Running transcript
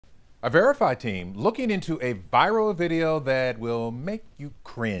A Verify team looking into a viral video that will make you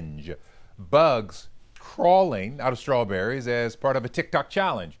cringe. Bugs crawling out of strawberries as part of a TikTok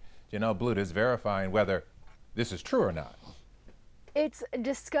challenge. Janelle Bluta is verifying whether this is true or not. It's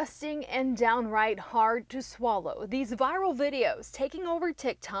disgusting and downright hard to swallow. These viral videos taking over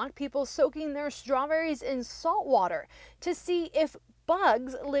TikTok, people soaking their strawberries in salt water to see if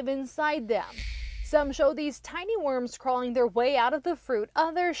bugs live inside them. Some show these tiny worms crawling their way out of the fruit.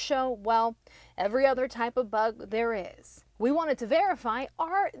 Others show, well, every other type of bug there is. We wanted to verify,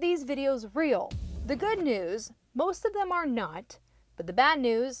 are these videos real? The good news, most of them are not, but the bad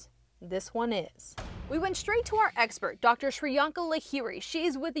news, this one is. We went straight to our expert, Dr. Sriyanka Lahiri.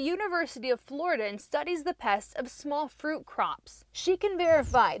 She's with the University of Florida and studies the pests of small fruit crops. She can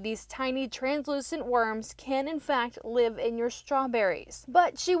verify these tiny translucent worms can in fact live in your strawberries.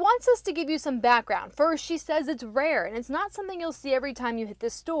 But she wants us to give you some background. First, she says it's rare and it's not something you'll see every time you hit the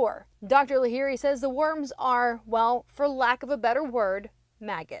store. Dr. Lahiri says the worms are, well, for lack of a better word,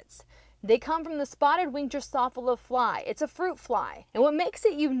 maggots. They come from the Spotted Wing Drosophila fly. It's a fruit fly. And what makes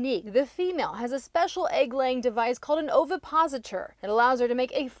it unique, the female has a special egg-laying device called an ovipositor. It allows her to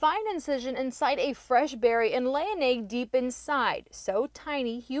make a fine incision inside a fresh berry and lay an egg deep inside, so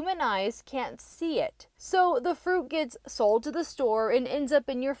tiny human eyes can't see it. So the fruit gets sold to the store and ends up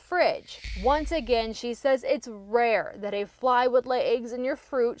in your fridge. Once again, she says it's rare that a fly would lay eggs in your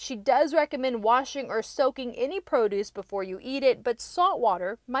fruit. She does recommend washing or soaking any produce before you eat it, but salt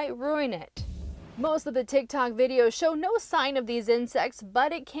water might ruin it. Most of the TikTok videos show no sign of these insects,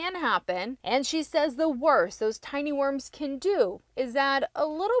 but it can happen. And she says the worst those tiny worms can do is add a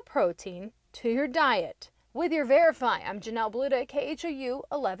little protein to your diet. With your Verify, I'm Janelle Bluta, KHOU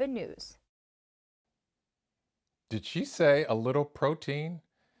 11 News. Did she say a little protein?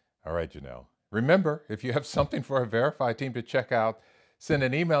 All right, Janelle. Remember, if you have something for a Verify team to check out, send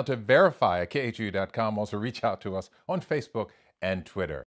an email to verify@khou.com. Also reach out to us on Facebook and Twitter.